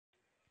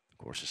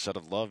course, a son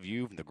of Love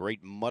You from the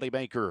great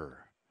Moneymaker.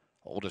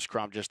 Oldest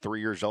crop, just 3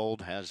 years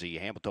old, has the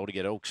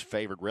Hamiltonian Oaks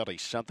favored really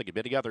something to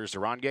be together as the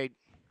Ron Gate.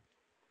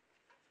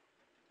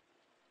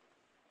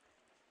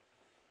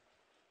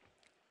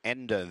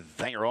 And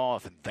they are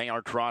off, and they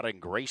are trotting.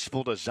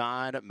 Graceful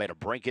Design made a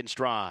break in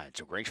stride.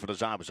 So Graceful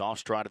Design was off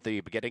stride at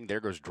the beginning.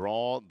 There goes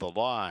Draw the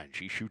Line.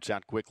 She shoots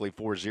out quickly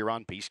for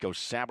Zeron. Pisco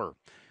Saber.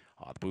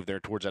 The move there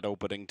towards that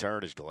opening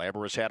turn is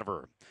Glamorous ahead of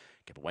her.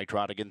 Give away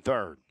trotting in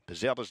third.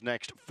 Pizelle is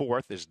next.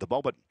 Fourth is the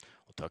Moment.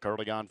 We'll tuck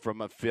early on from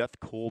a fifth.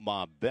 Cool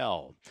Ma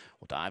Bell.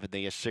 We'll dive in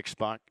the sixth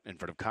spot in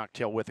front of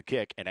Cocktail with a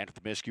Kick. And after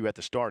the miscue at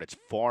the start, it's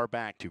far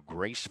back to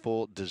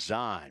Graceful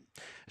Design.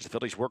 As the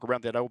Fillies work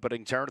around that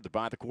opening turn, they're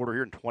by the quarter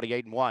here in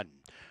 28-1.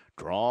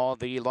 Draw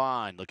the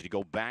line. Looking to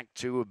go back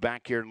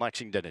here in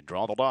Lexington and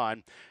draw the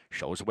line.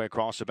 Shows the way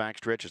across the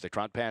backstretch as they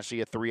trot past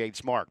the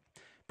 3/8 mark.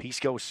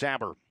 Pisco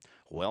Saber.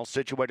 Well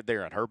situated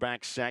there on her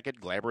back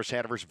second. Glamorous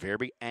Hanover's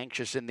very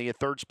anxious in the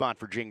third spot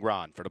for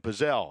Jingron for the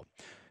Pizelle,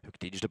 who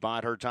continues to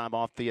bide her time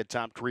off the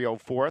top trio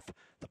fourth.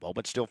 The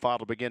Moment still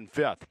filed to begin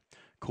fifth.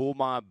 Cool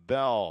Ma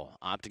Bell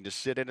opting to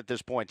sit in at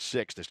this point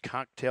sixth. This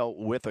Cocktail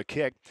with a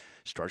Kick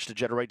starts to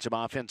generate some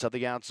offense on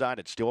the outside.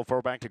 It's still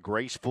far back to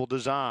Graceful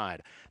Design.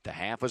 The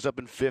half is up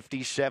in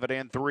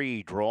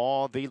 57-3.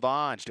 Draw the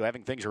line. Still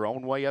having things her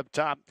own way up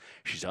top.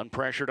 She's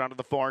unpressured onto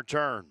the far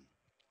turn.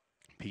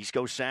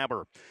 Pisco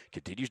Saber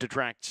continues to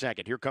track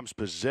second. Here comes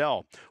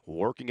Pizelle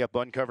working up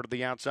uncovered to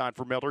the outside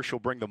for Miller. She'll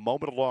bring the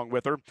Moment along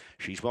with her.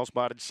 She's well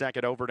spotted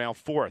second, over now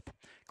fourth.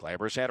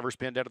 Glamorous Hanover's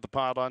pinned out of the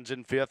pylons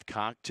in fifth.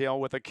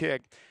 Cocktail with a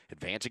Kick.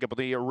 Advancing up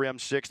the rim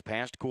sixth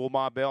past Cool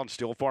Ma Bell and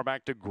still far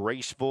back to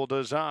Graceful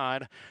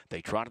Design.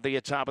 They trot to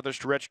the top of the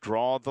stretch,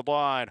 draw the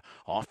line.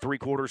 Off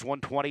 3/4,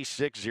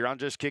 126. Zeron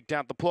just kicked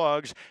out the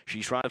plugs.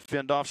 She's trying to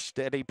fend off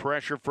steady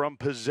pressure from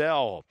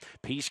Pizelle.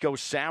 Pisco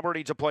Saber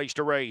needs a place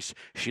to race.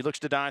 She looks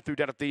to dive through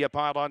down at the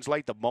pylons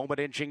late. The Moment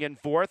inching in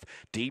fourth.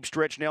 Deep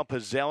stretch now.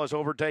 Pizelle is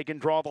overtaken.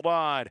 Draw the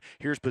line.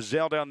 Here's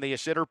Pizelle down the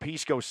center.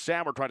 Pisco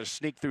Saber trying to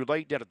sneak through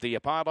late down at the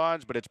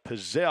pylons, but it's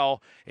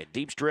Pizelle in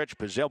deep stretch.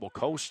 Pizelle will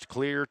coast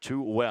clear to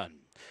win.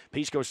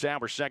 Pisco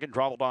Saber second.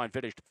 Draw the line.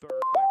 Finished third.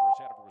 Glamorous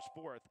Hanover was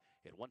fourth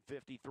at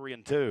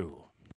 153-2.